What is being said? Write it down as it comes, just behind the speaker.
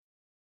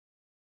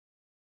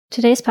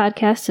Today's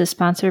podcast is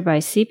sponsored by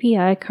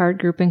CPI Card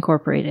Group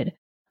Incorporated,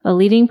 a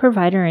leading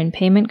provider in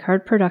payment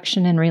card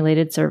production and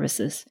related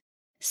services.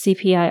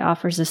 CPI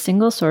offers a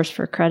single source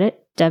for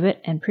credit, debit,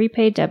 and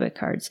prepaid debit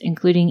cards,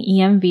 including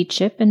EMV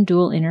chip and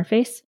dual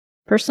interface,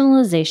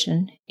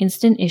 personalization,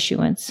 instant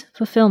issuance,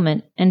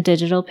 fulfillment, and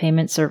digital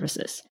payment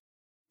services.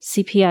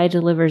 CPI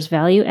delivers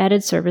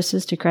value-added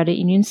services to credit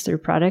unions through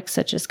products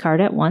such as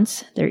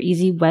Card@Once, their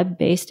easy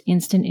web-based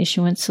instant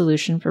issuance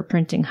solution for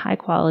printing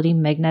high-quality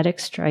magnetic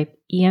stripe,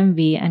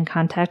 EMV, and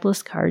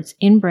contactless cards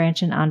in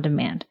branch and on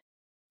demand.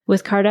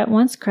 With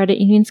Card@Once, credit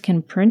unions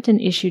can print and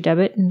issue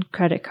debit and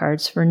credit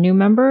cards for new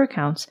member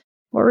accounts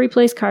or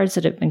replace cards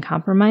that have been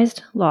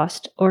compromised,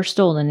 lost, or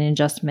stolen in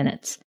just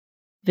minutes.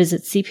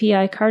 Visit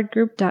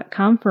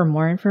cpicardgroup.com for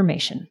more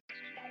information.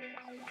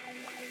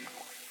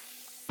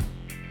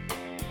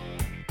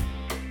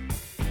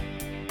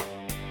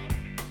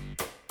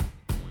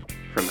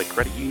 From the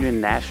Credit Union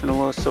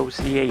National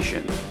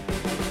Association,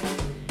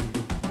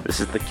 this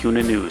is the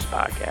CUNA News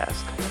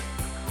Podcast.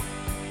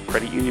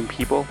 Credit union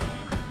people,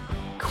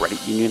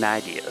 credit union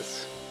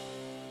ideas.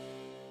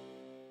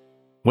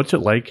 What's it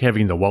like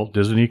having the Walt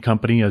Disney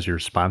Company as your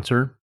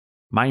sponsor?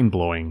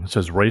 Mind-blowing,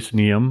 says Royce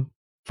Neum,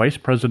 Vice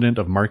President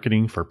of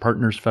Marketing for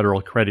Partners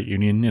Federal Credit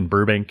Union in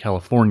Burbank,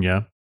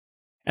 California,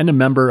 and a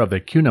member of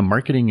the CUNA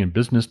Marketing and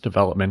Business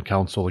Development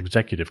Council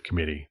Executive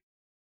Committee.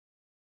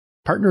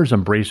 Partners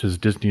embraces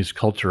Disney's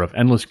culture of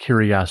endless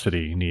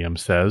curiosity, Neum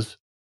says,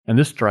 and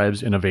this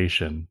drives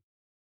innovation.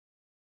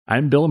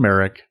 I'm Bill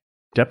Merrick,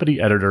 Deputy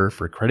Editor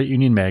for Credit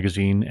Union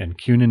Magazine and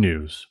CUNA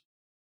News.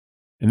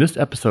 In this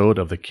episode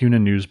of the CUNA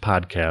News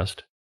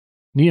Podcast,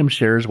 Neum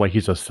shares why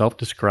he's a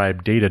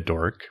self-described data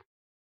dork,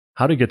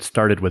 how to get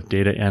started with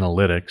data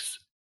analytics,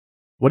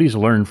 what he's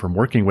learned from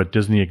working with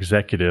Disney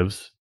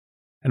executives,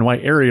 and why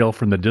Ariel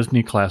from the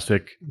Disney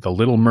classic The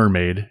Little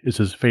Mermaid is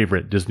his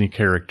favorite Disney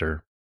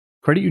character.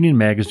 Credit Union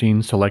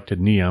Magazine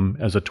selected Neum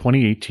as a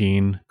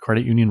 2018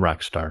 Credit Union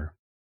Rockstar.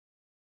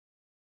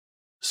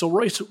 So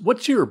Royce,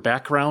 what's your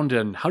background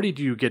and how did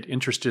you get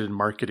interested in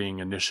marketing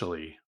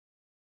initially?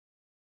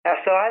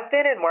 So I've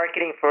been in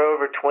marketing for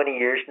over 20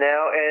 years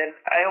now, and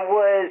I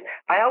always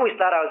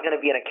thought I was going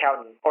to be an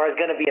accountant or I was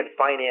going to be in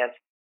finance.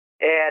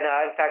 And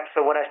in fact, so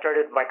when I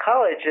started my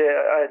college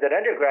as an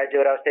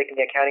undergraduate, I was taking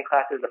the accounting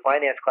classes, the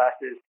finance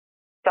classes.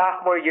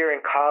 Sophomore year in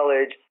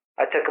college,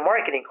 I took a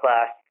marketing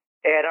class.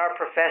 And our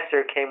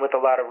professor came with a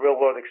lot of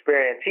real-world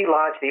experience. He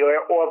launched the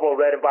Orville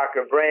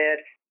Redenbacher brand.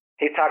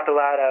 He talked a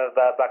lot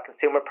about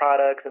consumer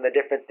products and the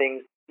different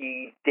things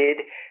he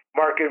did,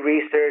 market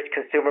research,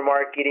 consumer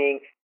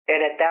marketing. And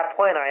at that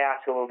point, I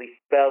absolutely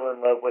fell in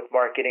love with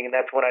marketing, and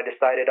that's when I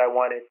decided I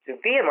wanted to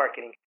be in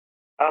marketing.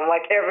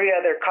 Like every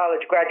other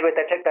college graduate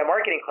that took that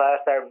marketing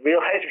class, I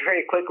realized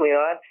very quickly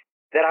on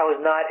that I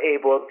was not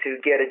able to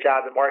get a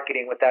job in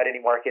marketing without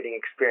any marketing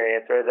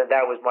experience, or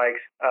that was my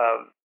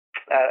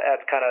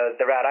that's kind of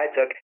the route I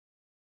took.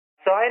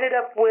 So I ended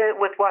up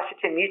with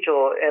Washington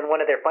Mutual and one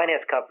of their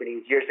finance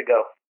companies years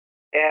ago.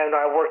 And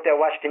I worked at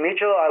Washington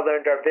Mutual. I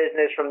learned our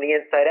business from the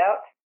inside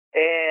out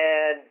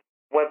and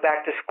went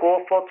back to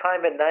school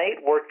full-time at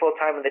night, worked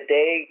full-time in the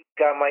day,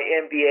 got my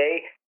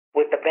MBA.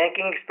 With the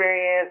banking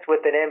experience,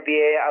 with an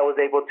MBA, I was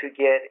able to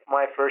get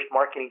my first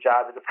marketing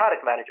job as a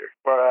product manager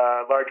for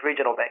a large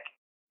regional bank.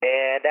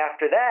 And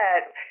after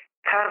that,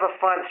 kind of a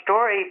fun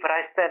story, but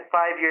I spent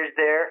 5 years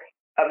there.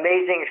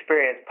 Amazing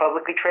experience,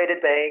 publicly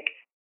traded bank,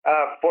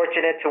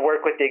 fortunate to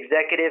work with the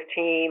executive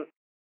team.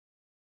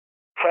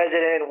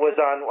 President was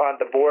on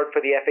the board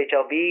for the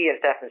FHLB in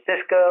San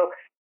Francisco.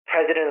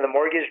 President of the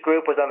mortgage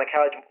group was on the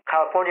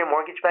California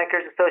Mortgage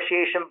Bankers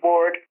Association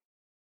board.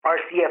 Our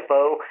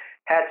CFO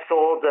had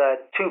sold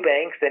 2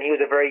 banks, and he was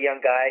a very young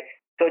guy.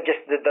 So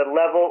just the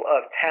level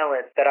of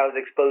talent that I was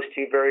exposed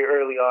to very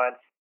early on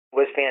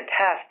was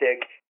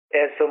fantastic.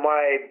 And so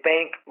my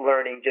bank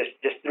learning just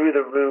through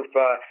the roof.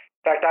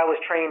 In fact, I was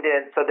trained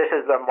in, so this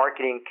is the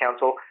marketing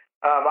council.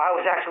 I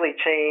was actually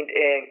trained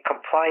in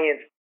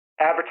compliance,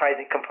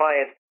 advertising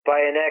compliance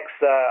by an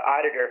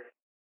ex-auditor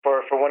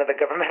for one of the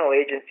governmental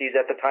agencies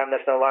at the time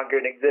that's no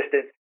longer in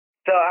existence.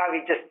 So I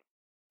mean, just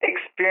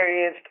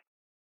experienced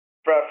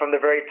from the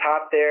very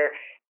top there.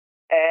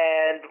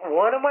 And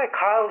one of my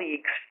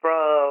colleagues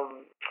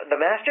from the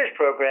master's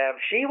program,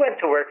 she went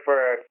to work for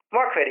a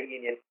small credit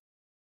union.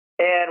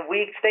 And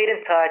we stayed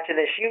in touch, and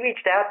then she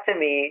reached out to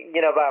me,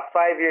 about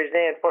 4 or 5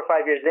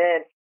 years in,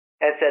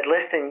 and said,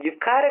 listen, you've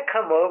got to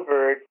come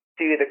over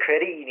to the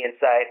credit union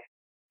side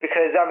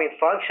because,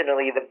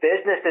 functionally, the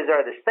businesses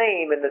are the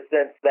same in the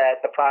sense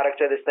that the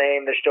products are the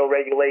same, there's still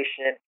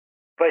regulation.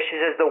 But she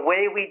says the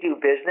way we do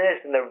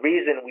business and the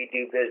reason we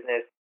do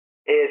business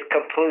is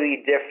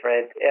completely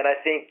different, and I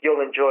think you'll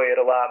enjoy it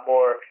a lot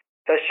more.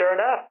 So sure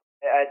enough,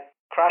 I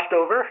crossed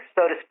over,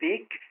 so to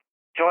speak,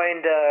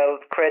 joined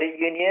credit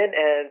union,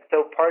 and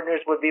so Partners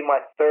would be my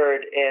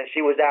third, and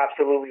she was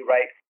absolutely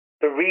right.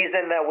 The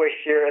reason that we're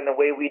here and the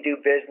way we do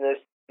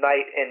business,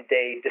 night and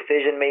day,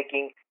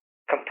 decision-making,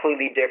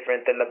 completely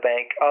different than the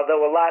bank.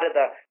 Although a lot of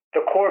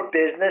the core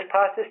business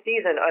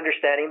processes and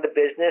understanding the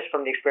business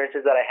from the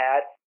experiences that I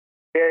had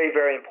very,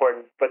 very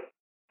important. But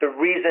the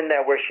reason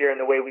that we're here and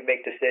the way we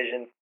make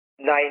decisions,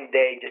 night and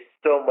day, just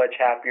so much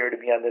happier to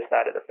be on this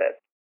side of the fence.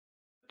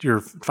 Your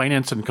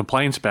finance and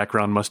compliance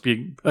background must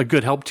be a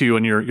good help to you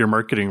in your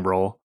marketing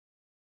role.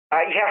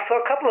 Yeah, so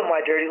a couple of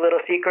my dirty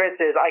little secrets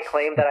is I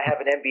claim that I have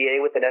an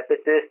MBA with an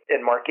emphasis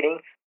in marketing.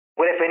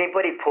 What if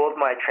anybody pulled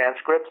my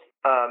transcripts,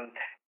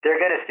 they're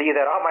going to see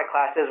that all my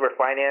classes were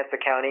finance,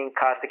 accounting,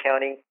 cost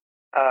accounting.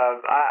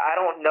 I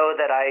don't know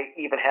that I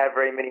even had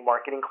very many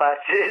marketing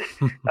classes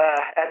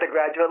at the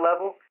graduate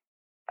level.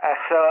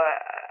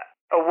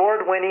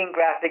 Award-winning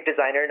graphic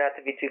designer, not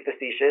to be too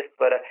facetious,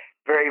 but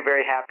very,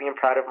 very happy and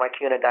proud of my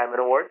CUNA Diamond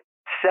Award.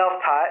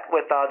 Self-taught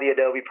with all the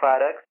Adobe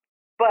products.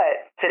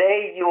 But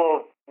today you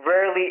will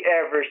rarely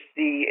ever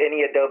see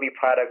any Adobe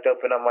product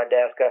open on my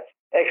desk.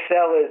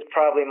 Excel is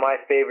probably my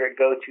favorite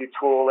go-to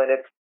tool, and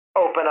it's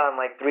open on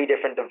like 3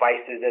 different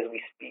devices as we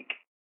speak.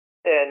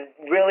 And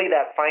really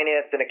that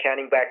finance and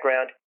accounting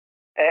background,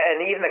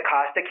 and even the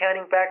cost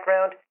accounting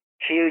background,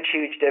 huge,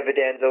 huge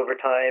dividends over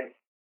time.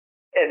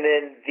 And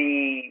then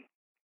the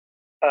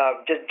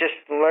just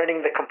learning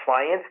the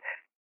compliance.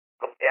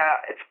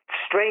 It's the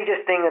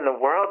strangest thing in the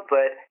world,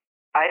 but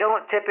I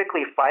don't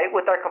typically fight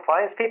with our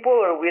compliance people,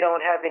 or we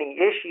don't have any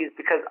issues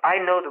because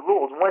I know the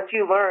rules. Once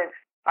you learn,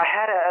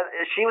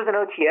 she was an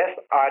OTS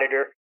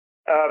auditor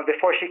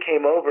before she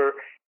came over,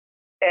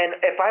 and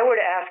if I were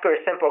to ask her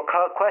a simple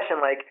question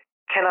like,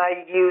 can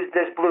I use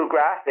this blue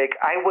graphic?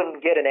 I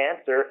wouldn't get an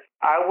answer.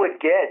 I would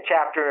get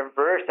chapter and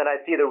verse, and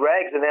I'd see the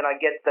regs, and then I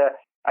get the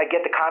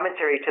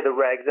commentary to the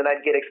regs, and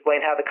I'd get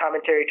explained how the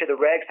commentary to the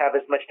regs have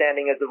as much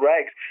standing as the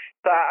regs.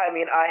 So, I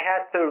mean, I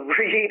had to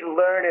read,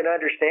 learn, and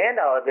understand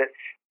all of it.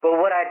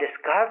 But what I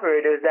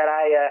discovered is that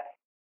I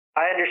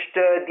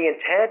understood the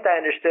intent,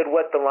 I understood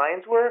what the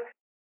lines were,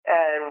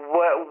 and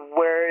what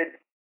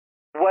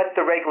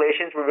the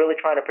regulations were really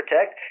trying to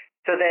protect.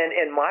 So then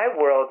in my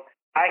world,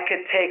 I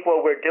could take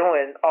what we're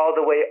doing all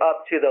the way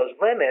up to those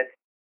limits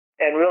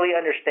and really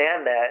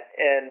understand that.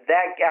 And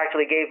that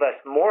actually gave us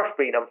more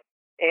freedom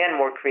and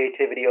more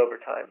creativity over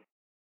time.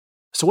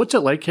 So what's it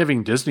like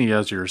having Disney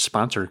as your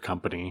sponsor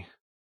company?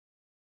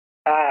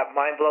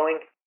 Mind-blowing.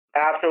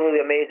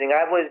 Absolutely amazing.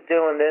 I was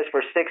doing this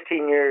for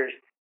 16 years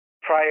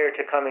prior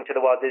to coming to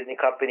the Walt Disney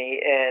Company.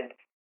 And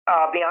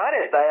I'll be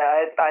honest,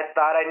 I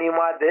thought I knew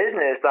my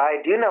business.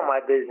 I do know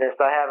my business.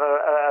 I have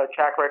a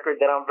track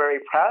record that I'm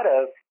very proud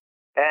of.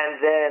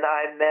 And then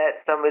I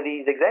met some of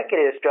these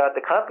executives throughout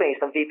the company,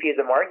 some VPs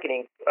of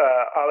marketing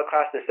all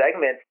across the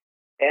segment.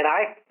 And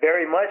I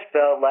very much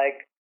felt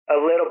like a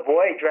little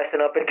boy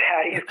dressing up in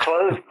daddy's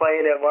clothes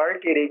playing at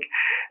marketing.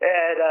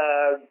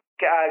 And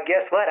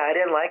guess what? I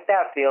didn't like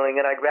that feeling.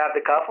 And I grabbed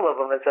a couple of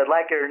them and said,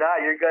 like it or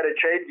not, you're going to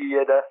trade me.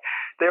 And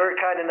they were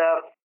kind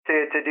enough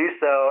to do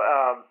so.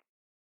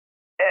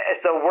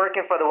 So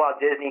working for the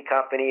Walt Disney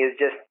Company is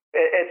just,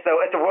 it's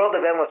a world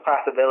of endless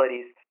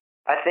possibilities.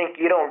 I think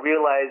you don't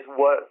realize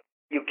what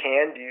you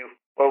can do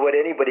or what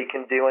anybody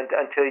can do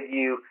until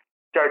you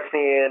start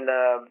seeing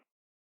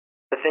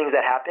the things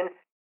that happen.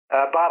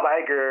 Bob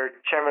Iger,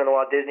 chairman of the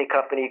Walt Disney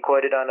Company,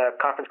 quoted on a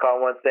conference call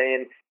once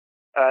saying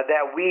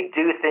that we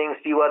do things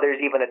few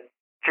others even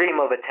dream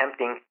of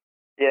attempting.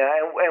 Yeah,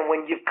 and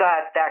when you've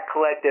got that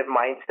collective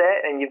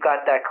mindset and you've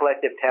got that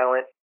collective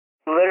talent,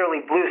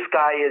 literally blue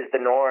sky is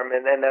the norm,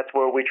 and that's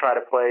where we try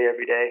to play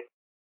every day.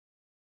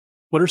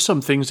 What are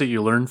some things that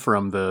you learned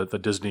from the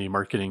Disney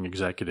marketing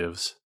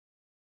executives?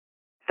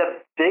 The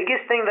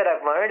biggest thing that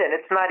I've learned, and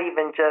it's not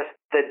even just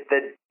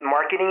the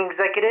marketing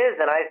executives,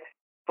 and I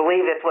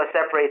believe it's what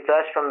separates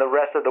us from the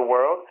rest of the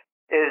world,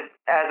 is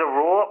as a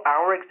rule,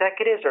 our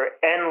executives are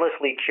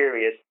endlessly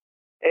curious.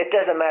 It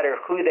doesn't matter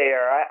who they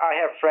are. I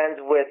have friends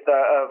with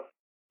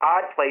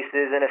odd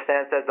places, in a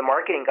sense, as the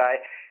marketing guy,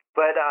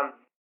 but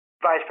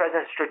vice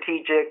president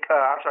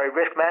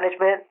risk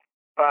management,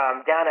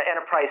 down to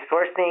enterprise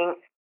sourcing,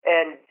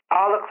 and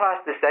all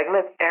across the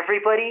segment,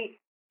 everybody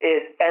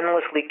is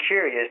endlessly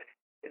curious.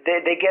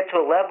 They get to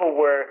a level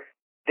where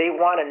they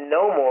want to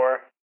know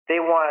more.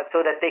 They want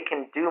so that they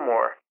can do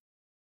more.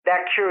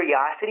 That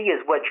curiosity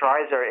is what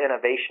drives our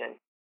innovation.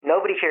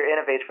 Nobody here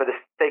innovates for the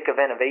sake of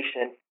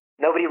innovation.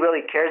 Nobody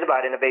really cares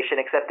about innovation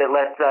except it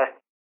lets us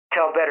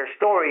tell better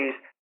stories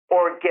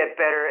or get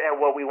better at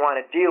what we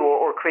want to do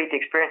or create the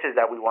experiences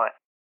that we want.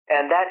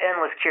 And that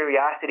endless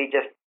curiosity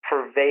just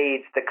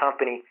pervades the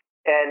company.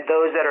 And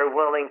those that are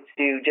willing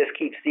to just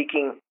keep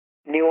seeking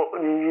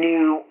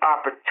new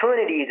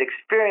opportunities,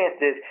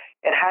 experiences,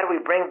 and how do we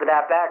bring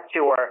that back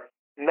to our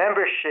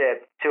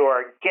membership, to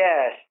our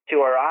guests,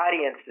 to our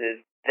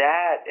audiences?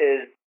 That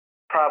is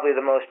probably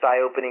the most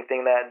eye-opening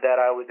thing that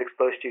I was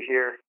exposed to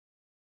here.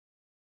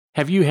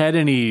 Have you had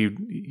any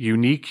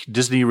unique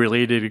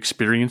Disney-related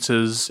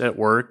experiences at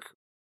work?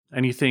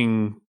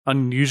 Anything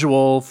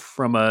unusual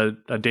from a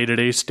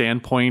day-to-day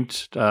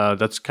standpoint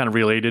that's kind of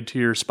related to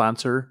your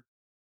sponsor?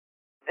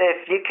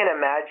 If you can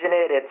imagine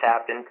it, it's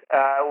happened.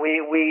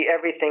 We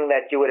everything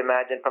that you would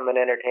imagine from an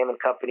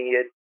entertainment company.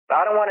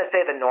 I don't want to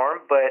say the norm,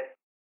 but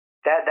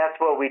that's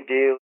what we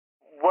do.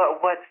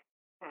 What's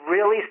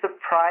really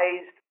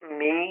surprised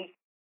me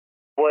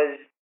was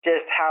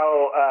just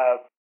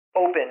how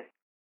open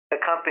the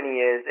company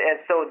is.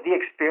 And so the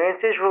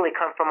experiences really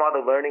come from all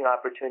the learning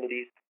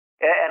opportunities.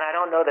 And I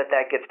don't know that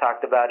gets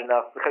talked about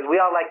enough, because we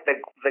all like the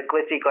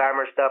glitzy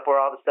glamour stuff, or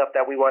all the stuff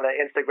that we want to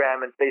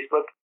Instagram and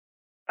Facebook.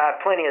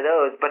 Plenty of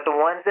those. But the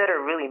ones that are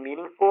really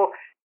meaningful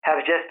have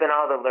just been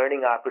all the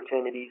learning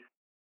opportunities.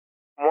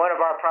 One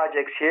of our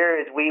projects here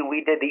is we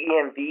did the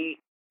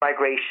EMV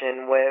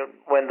migration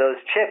when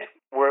those chips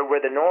were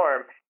the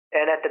norm.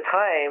 And at the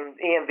time,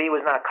 EMV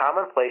was not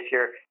commonplace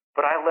here.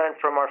 But I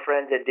learned from our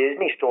friends at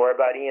Disney Store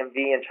about EMV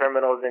and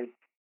terminals and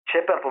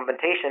chip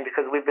implementation,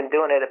 because we've been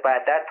doing it at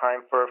that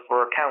time for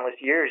countless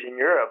years in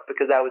Europe,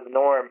 because that was the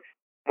norm.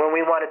 When we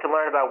wanted to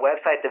learn about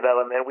website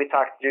development, we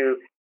talked to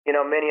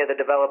many of the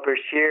developers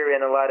here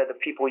and a lot of the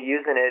people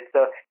using it.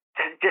 So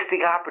just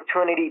the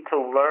opportunity to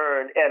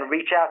learn and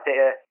reach out to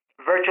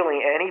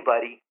virtually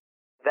anybody,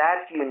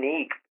 that's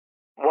unique.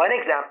 One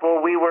example,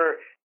 we were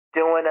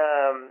doing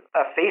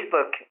a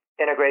Facebook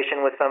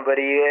integration with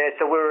somebody.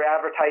 So we were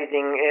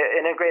advertising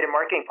an integrated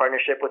marketing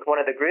partnership with one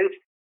of the groups.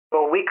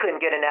 Well, we couldn't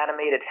get an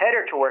animated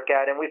header to work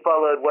out, and we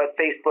followed what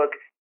Facebook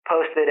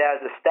posted as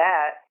a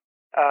stat,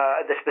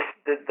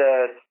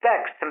 the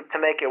specs to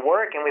make it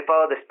work, and we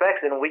followed the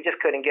specs, and we just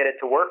couldn't get it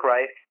to work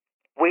right.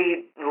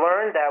 We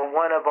learned that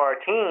one of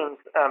our teams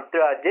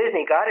throughout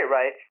Disney got it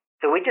right,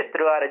 so we just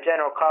threw out a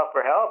general call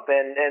for help,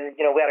 and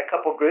we had a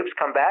couple groups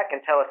come back and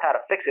tell us how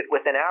to fix it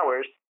within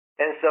hours.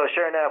 And so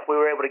sure enough, we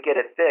were able to get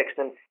it fixed.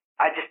 And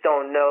I just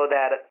don't know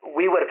that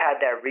we would have had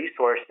that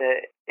resource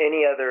in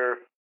any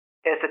other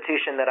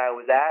institution that I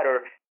was at,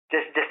 or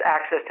just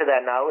access to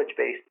that knowledge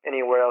base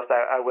anywhere else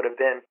I would have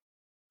been.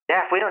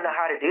 Yeah, if we don't know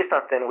how to do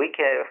something, we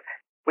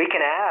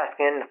can ask,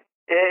 and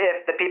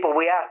if the people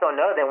we ask don't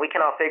know, then we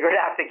can all figure it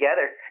out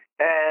together.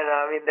 And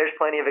I mean, there's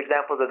plenty of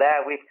examples of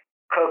that. We've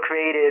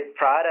co-created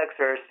products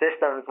or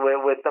systems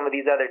with some of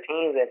these other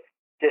teams, and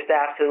just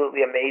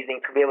absolutely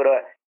amazing to be able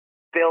to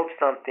build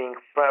something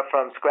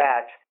from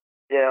scratch.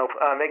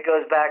 It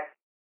goes back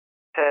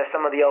to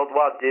some of the old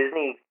Walt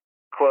Disney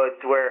quotes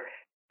where,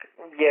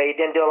 he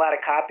didn't do a lot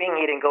of copying.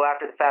 He didn't go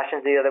after the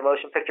fashions of the other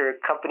motion picture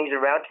companies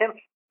around him.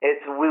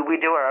 It's we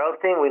do our own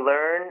thing, we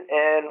learn,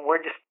 and we're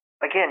just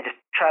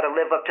try to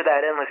live up to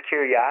that endless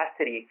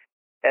curiosity.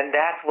 And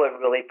that's what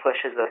really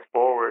pushes us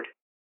forward.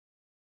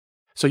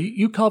 So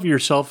you call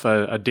yourself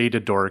a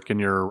data dork in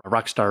your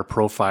Rockstar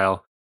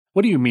profile.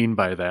 What do you mean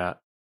by that?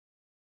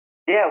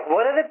 Yeah,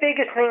 one of the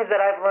biggest things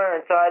that I've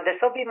learned, so this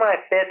will be my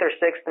 5th or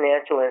 6th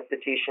financial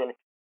institution,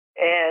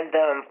 and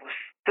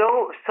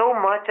so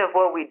much of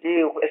what we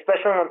do,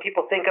 especially when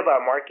people think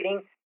about marketing,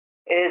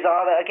 is it's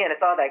all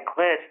that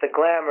glitz, the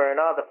glamour, and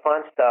all the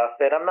fun stuff.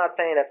 And I'm not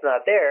saying that's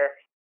not there,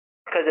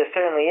 because it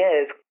certainly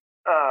is.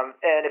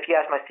 And if you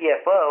ask my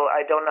CFO,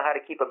 I don't know how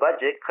to keep a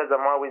budget because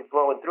I'm always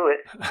blowing through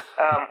it.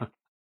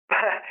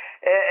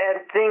 And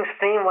things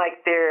seem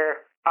like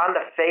they're on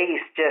the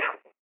face just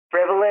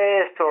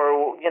frivolous,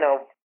 or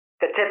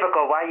the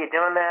typical, why are you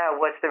doing that?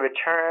 What's the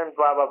return?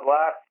 Blah blah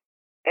blah.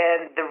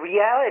 And the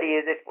reality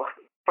is,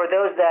 for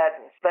those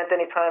that spent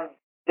any time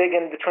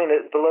digging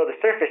below the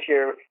surface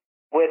here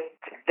with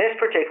this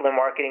particular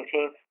marketing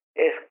team,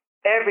 is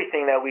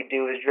everything that we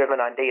do is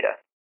driven on data.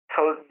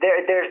 So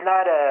there's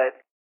not a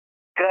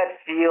gut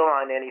feel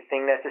on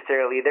anything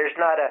necessarily. There's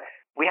not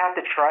we have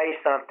to try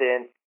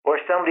something,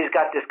 or somebody's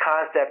got this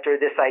concept or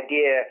this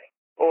idea,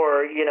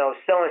 or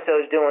so-and-so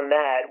is doing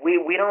that. We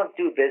don't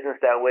do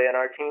business that way on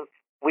our team.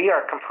 We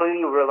are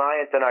completely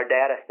reliant on our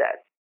data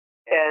sets.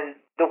 And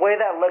the way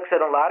that looks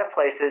at a lot of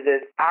places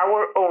is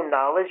our own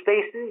knowledge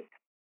bases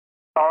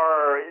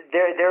are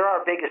they're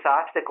our biggest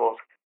obstacles.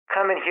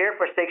 Coming here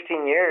for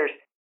 16 years,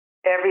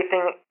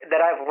 everything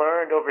that I've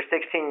learned over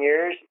 16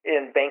 years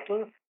in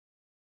banking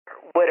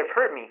would have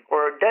hurt me,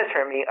 or does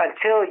hurt me,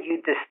 until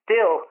you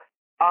distill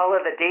all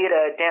of the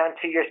data down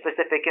to your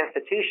specific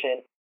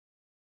institution,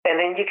 and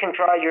then you can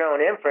draw your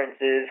own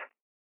inferences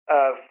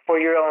for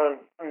your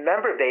own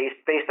member base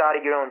based out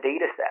of your own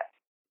data sets.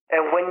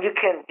 And when you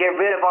can get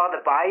rid of all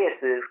the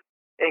biases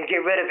and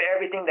get rid of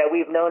everything that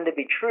we've known to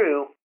be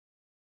true,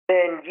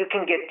 then you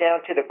can get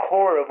down to the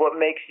core of what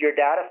makes your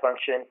data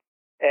function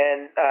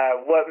and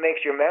what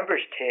makes your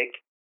members tick.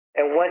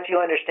 And once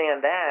you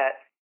understand that,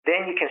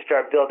 then you can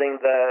start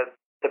building the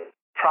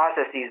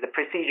processes, the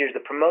procedures, the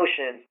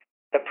promotions,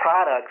 the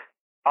products,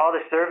 all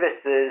the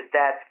services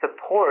that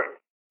support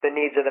the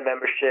needs of the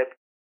membership.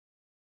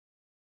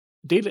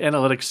 Data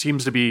analytics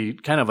seems to be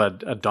kind of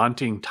a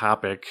daunting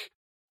topic.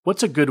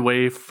 What's a good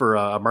way for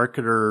a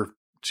marketer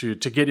to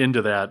get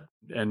into that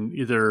and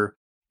either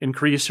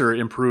increase or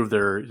improve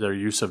their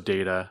use of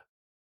data?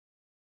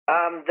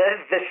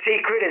 The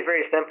secret is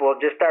very simple.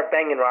 Just start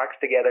banging rocks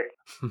together.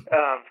 The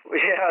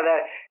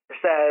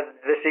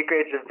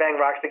secret is just bang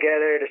rocks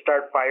together to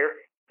start fire.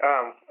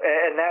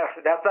 And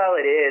that's all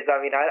it is.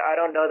 I mean, I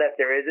don't know that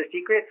there is a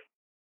secret.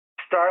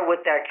 Start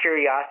with that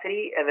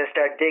curiosity, and then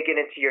start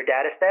digging into your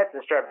data sets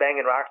and start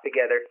banging rocks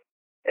together.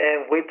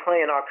 And we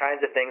play in all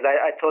kinds of things.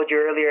 I told you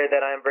earlier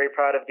that I'm very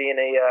proud of being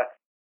a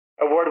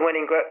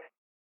award-winning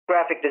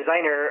graphic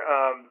designer,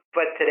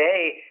 but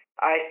today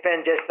I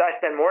spend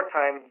more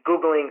time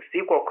Googling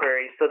SQL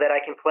queries so that I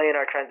can play in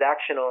our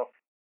transactional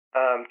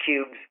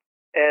cubes,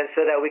 and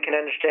so that we can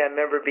understand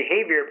member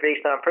behavior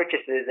based on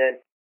purchases. And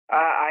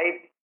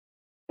I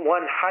 100%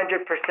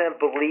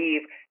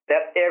 believe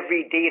that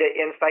every data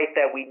insight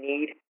that we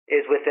need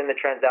is within the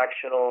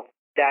transactional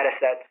data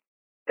sets,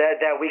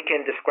 that we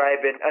can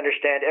describe and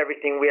understand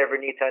everything we ever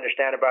need to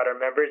understand about our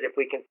members if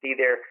we can see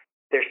their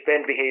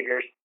spend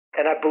behaviors.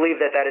 And I believe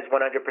that is 100%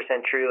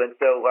 true. And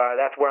so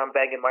that's where I'm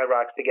banging my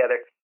rocks together.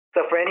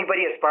 So for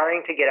anybody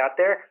aspiring to get out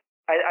there,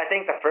 I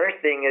think the first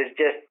thing is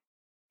just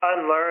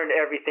unlearn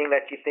everything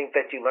that you think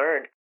that you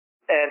learned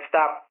and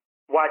stop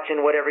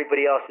watching what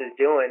everybody else is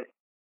doing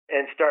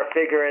and start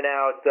figuring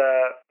out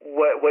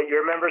what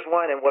your members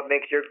want and what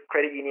makes your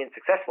credit union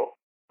successful.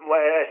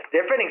 A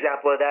different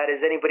example of that is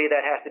anybody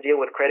that has to deal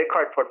with credit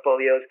card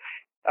portfolios.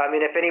 I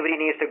mean, if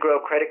anybody needs to grow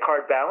credit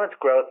card balance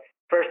growth,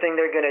 first thing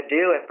they're going to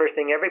do, and first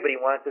thing everybody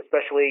wants,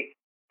 especially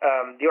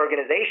the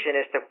organization,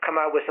 is to come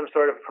out with some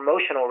sort of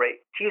promotional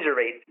rate, teaser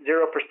rate,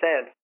 0%,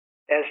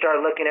 and start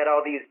looking at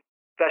all these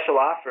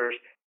special offers.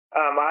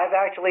 I've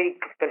actually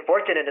been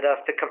fortunate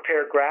enough to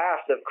compare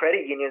graphs of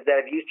credit unions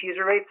that have used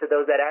teaser rates to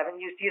those that haven't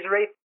used teaser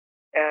rates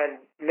and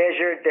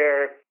measured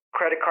their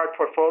credit card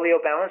portfolio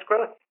balance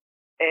growth.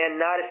 And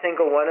not a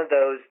single one of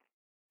those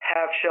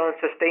have shown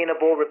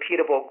sustainable,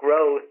 repeatable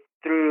growth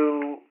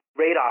through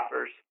rate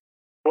offers.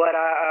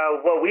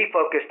 What we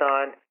focused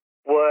on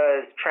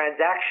was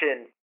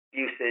transaction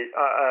usage,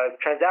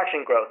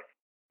 transaction growth,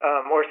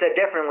 or said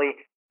differently,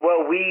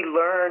 what we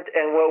learned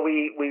and what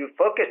we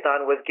focused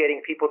on was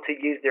getting people to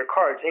use their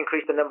cards,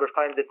 increase the number of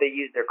times that they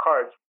use their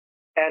cards.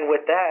 And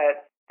with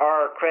that,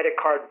 our credit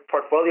card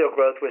portfolio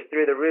growth was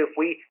through the roof.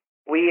 We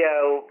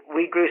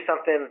grew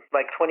something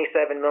like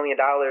 $27 million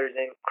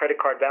in credit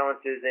card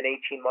balances in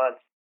 18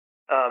 months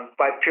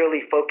by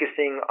purely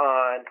focusing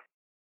on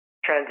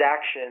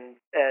transactions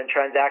and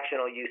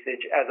transactional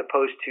usage as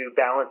opposed to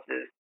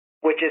balances,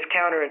 which is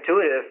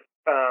counterintuitive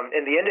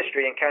in the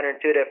industry and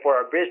counterintuitive for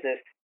our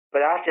business.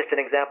 But that's just an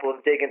example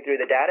of digging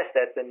through the data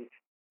sets and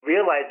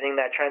realizing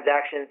that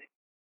transactions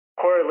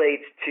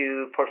correlates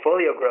to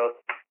portfolio growth.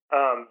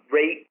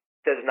 Rate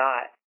does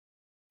not.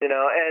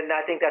 And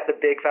I think that's a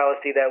big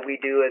fallacy that we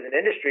do as an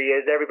industry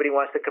is everybody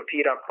wants to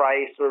compete on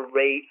price or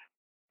rate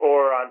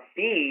or on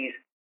fees.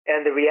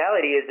 And the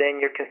reality is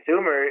then your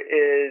consumer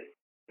is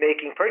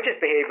making purchase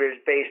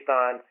behaviors based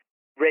on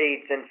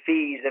rates and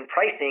fees and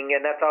pricing,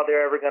 and that's all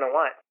they're ever going to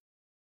want.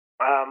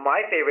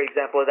 My favorite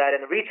example of that in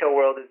the retail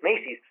world is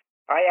Macy's.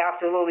 I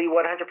absolutely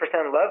 100%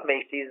 love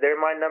Macy's. They're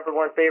my number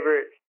one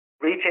favorite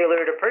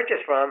retailer to purchase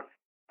from.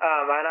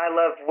 And I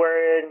love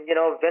wearing,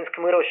 Vince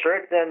Camuto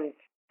shirts and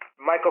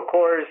Michael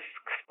Kors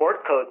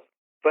sport coats.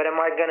 But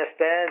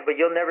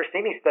you'll never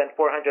see me spend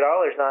 $400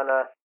 on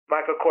a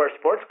Michael Kors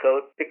sports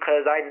coat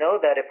because I know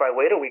that if I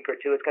wait a week or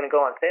two, it's going to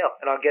go on sale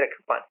and I'll get a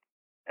coupon.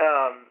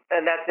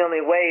 And that's the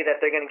only way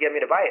that they're going to get me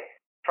to buy it.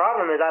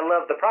 Problem is I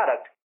love the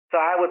product. So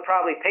I would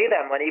probably pay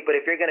that money, but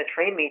if you're going to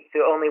train me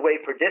to only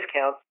wait for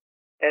discounts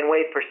and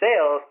wait for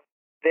sales,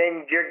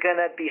 then you're going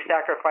to be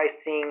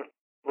sacrificing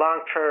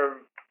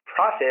long-term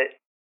profit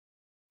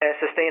and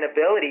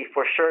sustainability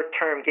for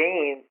short-term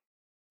gains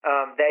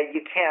that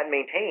you can't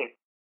maintain.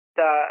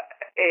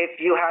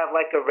 If you have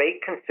like a rate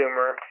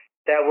consumer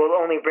that will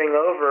only bring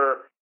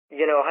over,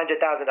 $100,000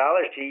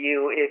 to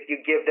you if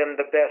you give them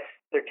the best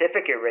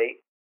certificate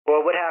rate,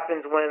 well, what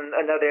happens when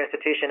another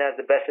institution has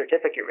the best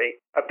certificate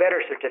rate, a better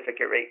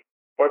certificate rate,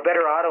 or a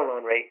better auto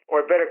loan rate,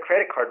 or a better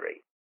credit card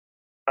rate?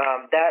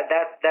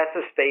 That's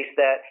a space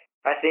that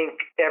I think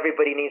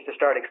everybody needs to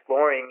start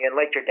exploring and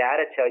let your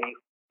data tell you.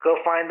 Go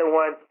find the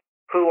ones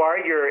who are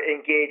your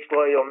engaged,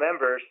 loyal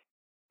members,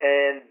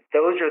 and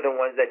those are the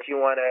ones that you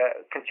want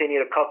to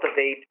continue to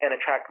cultivate and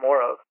attract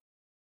more of.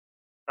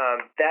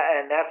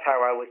 That's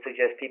how I would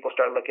suggest people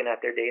start looking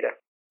at their data,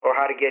 or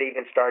how to get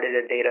even started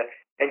in data,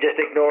 and just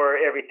ignore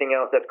everything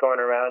else that's going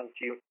around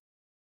you.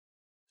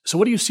 So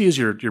what do you see as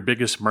your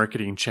biggest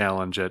marketing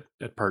challenge at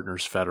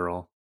Partners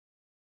Federal?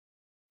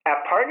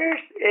 At Partners,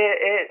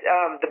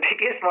 the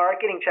biggest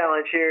marketing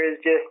challenge here is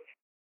just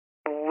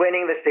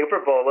winning the Super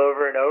Bowl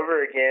over and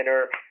over again,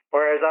 or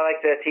as I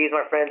like to tease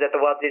my friends at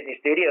the Walt Disney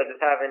Studios, is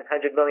having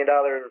 $100 million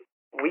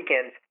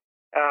weekends.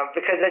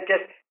 Because it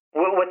just,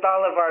 with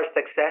all of our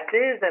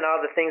successes and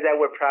all the things that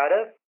we're proud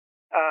of,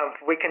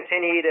 we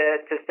continue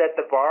to set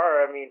the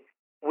bar. I mean,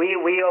 we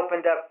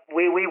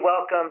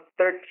welcomed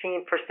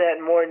 13%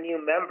 more new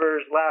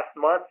members last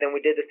month than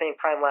we did the same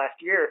time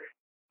last year.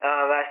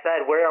 I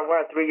said we're on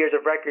 3 years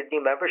of record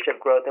new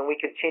membership growth, and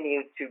we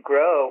continue to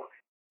grow.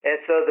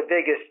 And so the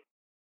biggest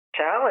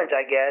challenge,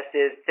 I guess,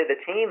 is to the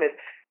team is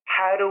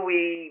how do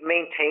we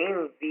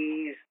maintain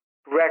these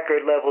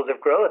record levels of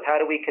growth? How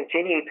do we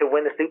continue to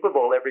win the Super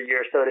Bowl every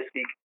year, so to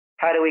speak?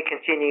 How do we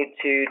continue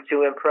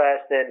to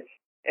impress and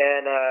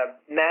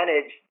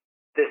manage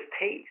this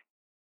pace?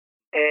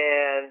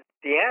 And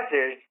the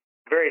answer is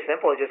very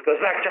simple. It just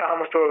goes back to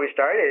almost where we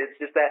started.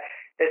 It's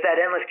that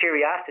endless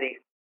curiosity.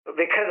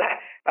 because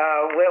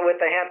with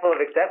a handful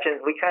of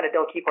exceptions, we kind of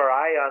don't keep our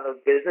eye on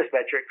those business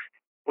metrics.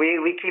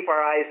 We keep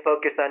our eyes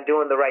focused on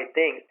doing the right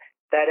things.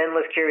 That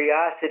endless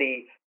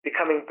curiosity,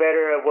 becoming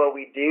better at what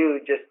we do,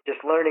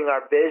 just learning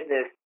our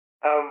business.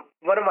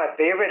 One of my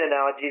favorite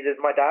analogies is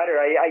my daughter.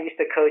 I used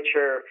to coach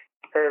her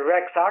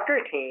rec soccer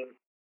team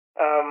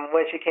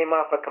when she came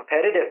off a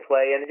competitive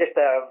play, and just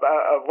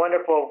a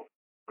wonderful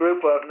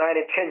group of 9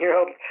 and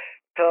 10-year-old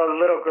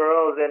little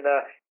girls. And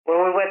when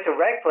we went to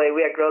rec play,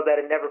 we had girls that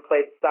had never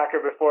played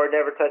soccer before,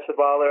 never touched the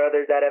ball, or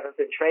others that haven't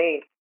been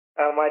trained.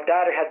 My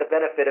daughter had the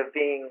benefit of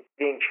being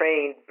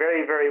trained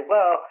very, very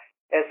well.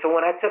 And so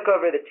when I took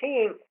over the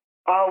team,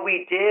 all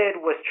we did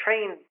was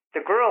train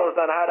the girls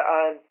on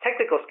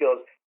technical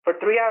skills. For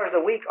 3 hours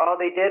a week, all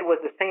they did was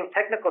the same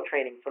technical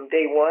training from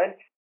day one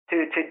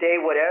to day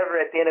whatever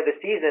at the end of the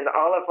season.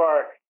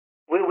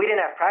 We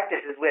didn't have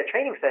practices, we had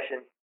training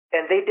sessions.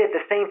 And they did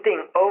the same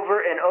thing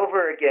over and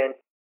over again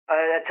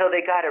until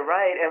they got it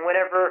right. And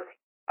whenever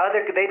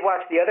they'd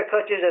watch the other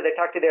coaches, or they'd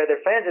talk to their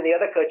other friends and the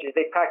other coaches,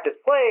 they'd practice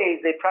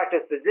plays, they'd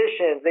practice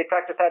positions, they'd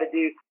practice how to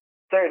do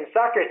certain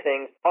soccer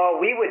things.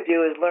 All we would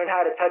do is learn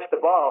how to touch the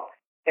ball.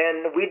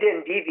 And we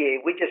didn't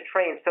deviate. We just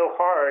trained so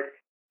hard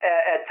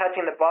at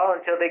touching the ball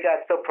until they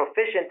got so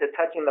proficient at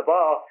touching the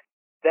ball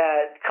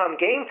that come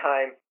game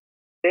time,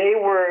 it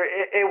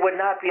would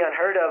not be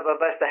unheard of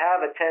us to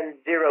have a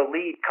 10-0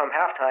 lead come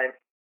halftime,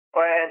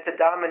 and to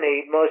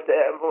dominate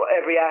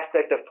every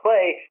aspect of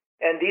play.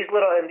 And these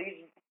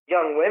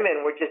young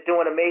women were just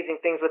doing amazing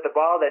things with the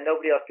ball that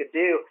nobody else could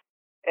do.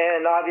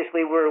 And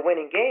obviously we're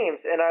winning games.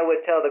 And I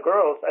would tell the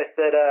girls, I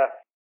said,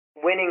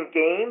 winning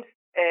games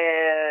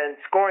and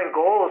scoring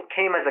goals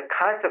came as a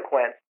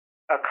consequence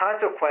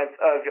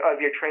of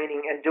your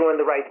training and doing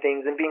the right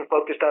things and being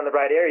focused on the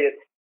right areas.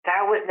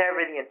 That was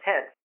never the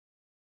intent.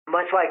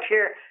 Much like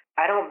here,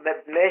 I don't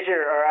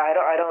measure, or I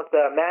don't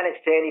manage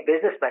to any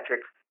business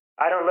metrics.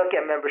 I don't look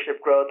at membership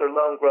growth or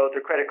loan growth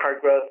or credit card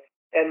growth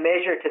and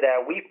measure to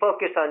that. We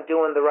focus on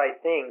doing the right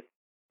things,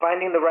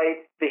 finding the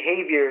right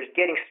behaviors,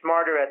 getting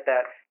smarter at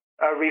that,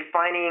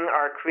 refining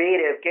our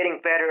creative,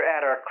 getting better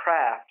at our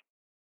craft.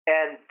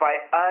 And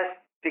by us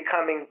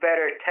becoming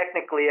better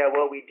technically at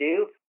what we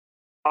do,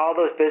 all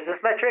those business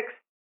metrics,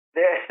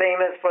 they're the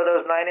same as for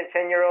those 9 and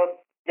 10-year-old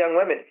young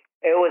women.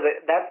 It was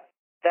that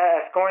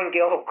scoring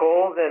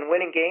goals and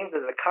winning games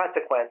is a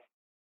consequence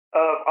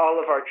of all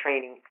of our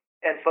training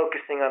and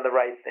focusing on the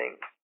right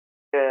things.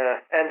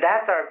 And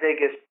that's our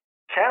biggest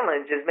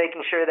challenge, is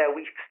making sure that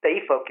we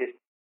stay focused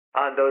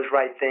on those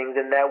right things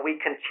and that we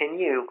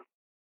continue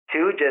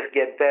to just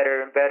get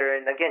better and better.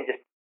 And again, just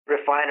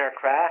refine our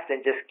craft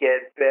and just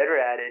get better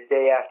at it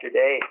day after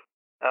day,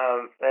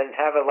 and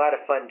have a lot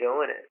of fun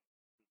doing it.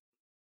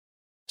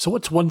 So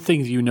what's one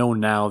thing you know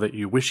now that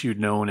you wish you'd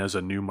known as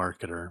a new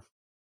marketer?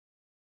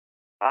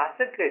 That's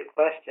a good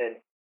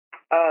question.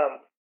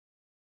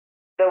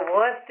 The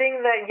one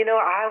thing that,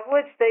 I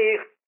would say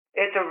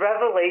it's a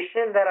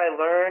revelation that I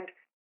learned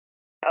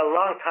a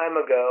long time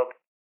ago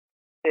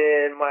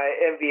in my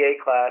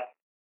MBA class.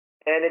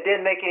 And it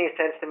didn't make any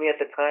sense to me at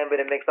the time, but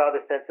it makes all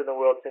the sense in the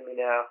world to me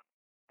now.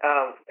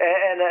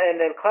 And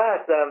in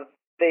class,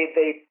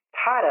 they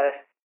taught us,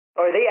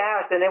 or they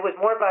asked, and it was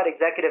more about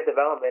executive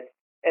development,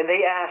 and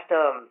they asked,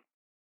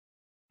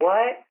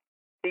 what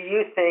do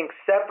you think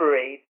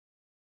separates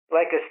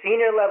like a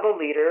senior level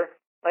leader,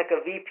 like a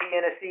VP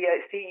and a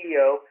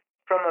CEO,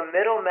 from a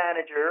middle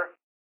manager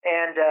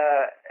and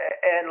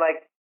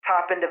like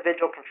top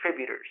individual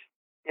contributors?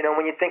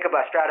 When you think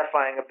about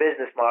stratifying a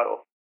business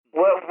model,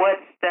 what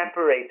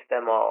separates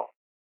them all?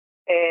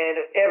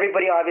 And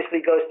everybody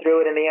obviously goes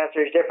through it and the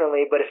answer is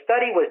differently, but a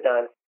study was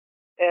done,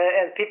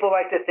 and people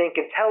like to think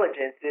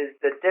intelligence is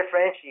the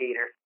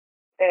differentiator.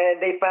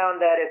 And they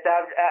found that it's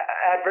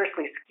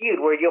adversely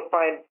skewed, where you'll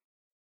find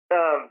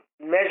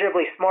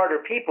measurably smarter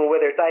people,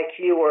 whether it's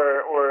IQ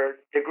or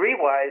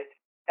degree-wise,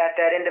 at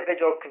that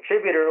individual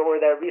contributor or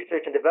that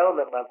research and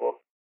development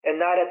level, and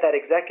not at that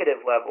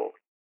executive level.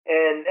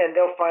 And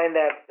they'll find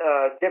that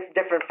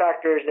different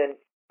factors.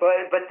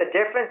 But the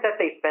difference that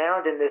they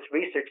found in this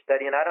research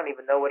study, and I don't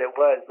even know what it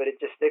was, but it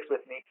just sticks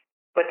with me.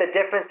 But the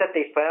difference that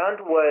they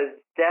found was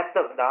depth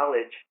of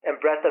knowledge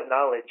and breadth of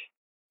knowledge.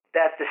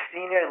 That the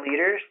senior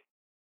leaders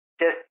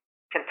just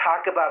can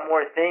talk about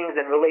more things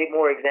and relate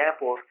more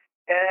examples.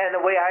 And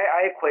the way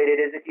I equate it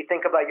is, if you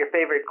think about your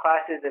favorite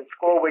classes in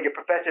school where your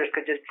professors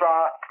could just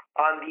draw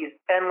on these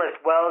endless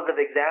wells of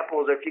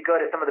examples, or if you go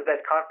to some of the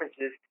best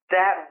conferences,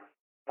 that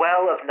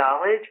well of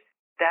knowledge,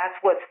 that's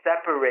what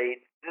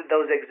separates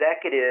those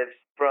executives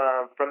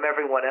from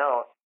everyone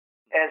else.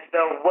 And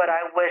so what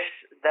I wish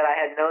that I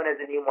had known as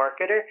a new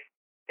marketer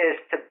is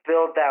to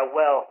build that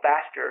well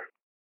faster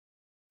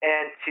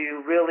and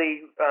to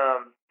really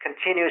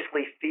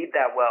continuously feed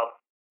that well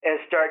and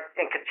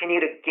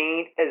continue to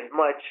gain as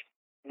much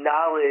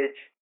knowledge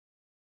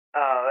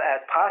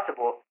as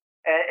possible.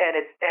 And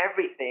it's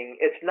everything.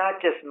 It's not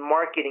just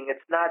marketing.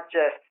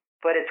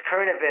 But it's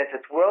current events.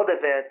 It's world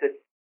events.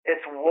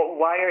 It's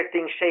why are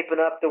things shaping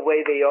up the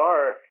way they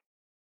are.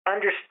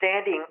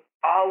 Understanding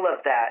all of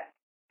that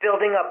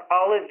building up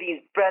all of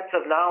these breadths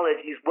of knowledge,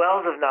 these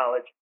wells of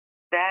knowledge.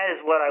 That is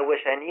what I wish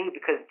I knew,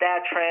 because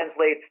that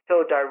translates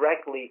so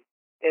directly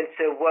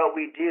into what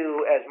we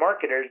do as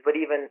marketers, but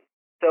even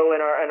so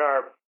in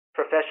our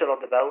professional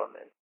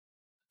development.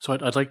 So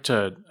I'd like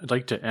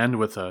to end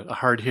with a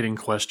hard-hitting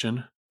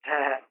question.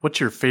 What's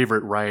your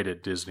favorite ride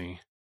at Disney?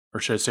 Or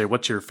should I say,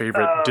 what's your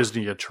favorite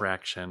Disney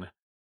attraction?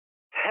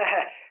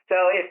 So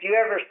if you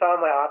ever saw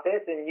my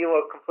office, and you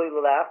will completely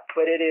laugh,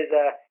 but it is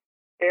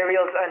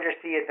Ariel's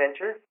Undersea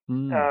Adventure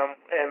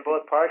in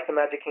both parks, the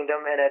Magic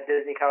Kingdom and at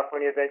Disney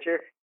California Adventure.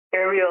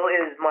 Ariel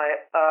is my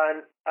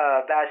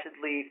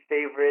unabashedly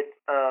favorite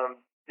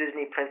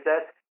Disney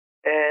princess.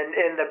 And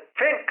in the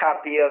print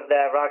copy of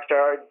that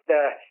Rockstar,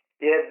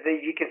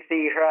 you can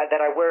see her,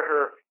 that I wear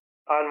her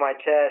on my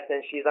chest,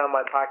 and she's on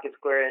my pocket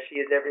square, and she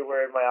is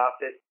everywhere in my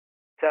office.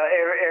 So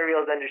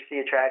Ariel's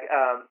Undersea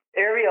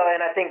Ariel,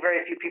 and I think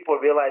very few people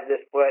realize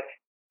this, but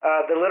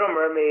The Little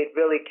Mermaid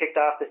really kicked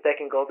off the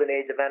second golden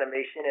age of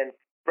animation and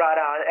brought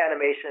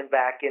animation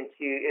back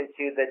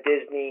into the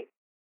Disney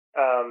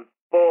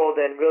fold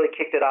and really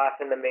kicked it off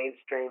in the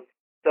mainstream.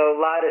 So a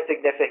lot of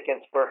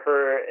significance for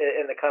her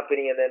in the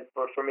company, and then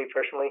for me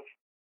personally.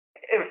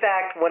 In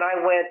fact, when I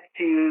went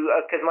to,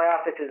 because my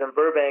office is in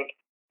Burbank,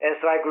 and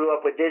so I grew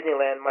up with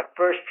Disneyland, my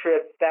first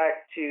trip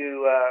back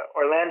to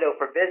Orlando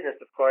for business,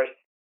 of course,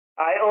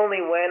 I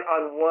only went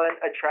on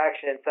one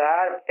attraction. So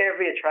out of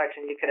every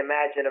attraction you can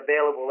imagine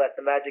available at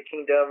the Magic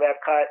Kingdom,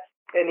 Epcot,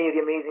 any of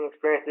the amazing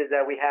experiences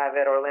that we have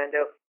at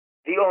Orlando,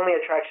 the only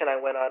attraction I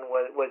went on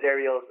was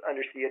Ariel's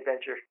Undersea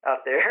Adventure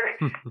out there.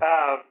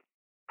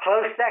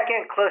 Close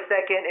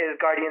second is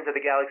Guardians of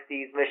the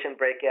Galaxy's Mission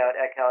Breakout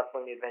at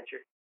California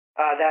Adventure.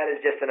 That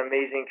is just an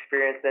amazing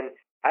experience, and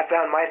I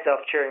found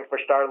myself cheering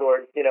for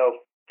Star-Lord,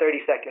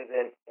 30 seconds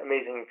in.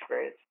 Amazing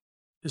experience.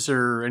 Is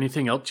there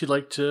anything else you'd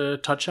like to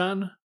touch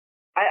on?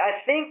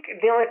 I think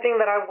the only thing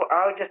that I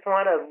would just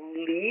want to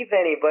leave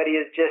anybody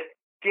is just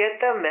get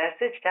the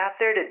message out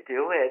there to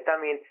do it. I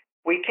mean,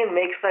 we can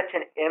make such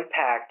an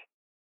impact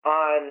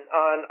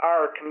on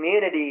our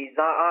communities,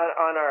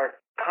 on our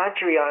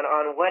country,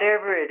 on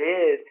whatever it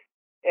is,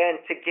 and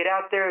to get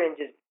out there and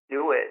just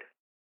do it.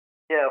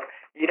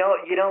 You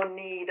don't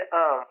need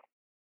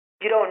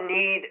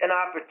an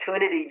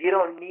opportunity. You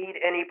don't need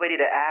anybody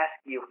to ask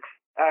you.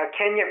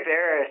 Kenya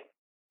Barris,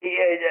 he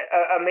is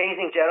an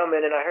amazing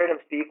gentleman, and I heard him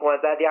speak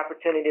once. I had the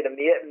opportunity to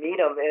meet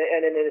him,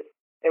 and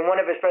in one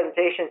of his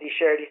presentations he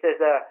shared, he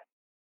says,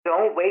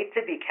 "Don't wait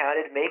to be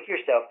counted. Make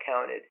yourself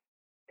counted."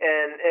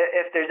 And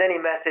if there's any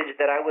message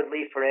that I would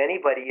leave for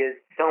anybody is,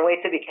 don't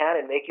wait to be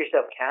counted. Make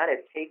yourself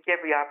counted. Take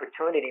every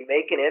opportunity.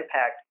 Make an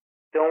impact.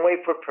 Don't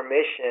wait for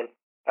permission.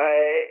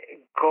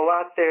 Go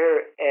out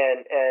there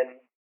and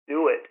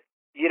do it.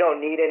 You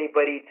don't need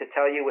anybody to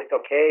tell you it's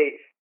okay.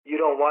 You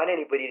don't want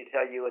anybody to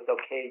tell you it's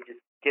okay. Just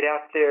get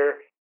out there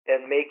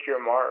and make your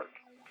mark.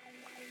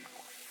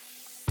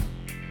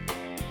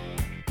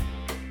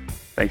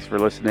 Thanks for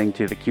listening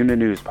to the CUNA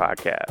News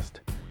Podcast.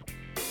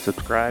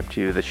 Subscribe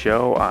to the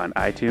show on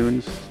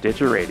iTunes,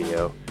 Stitcher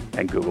Radio,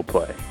 and Google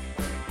Play.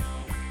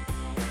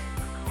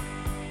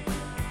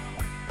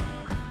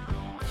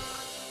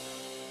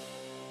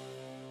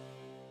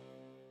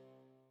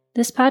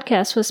 This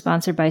podcast was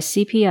sponsored by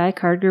CPI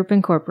Card Group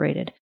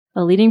Incorporated,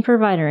 a leading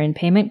provider in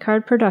payment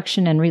card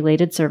production and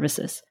related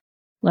services.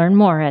 Learn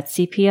more at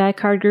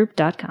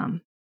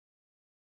cpicardgroup.com.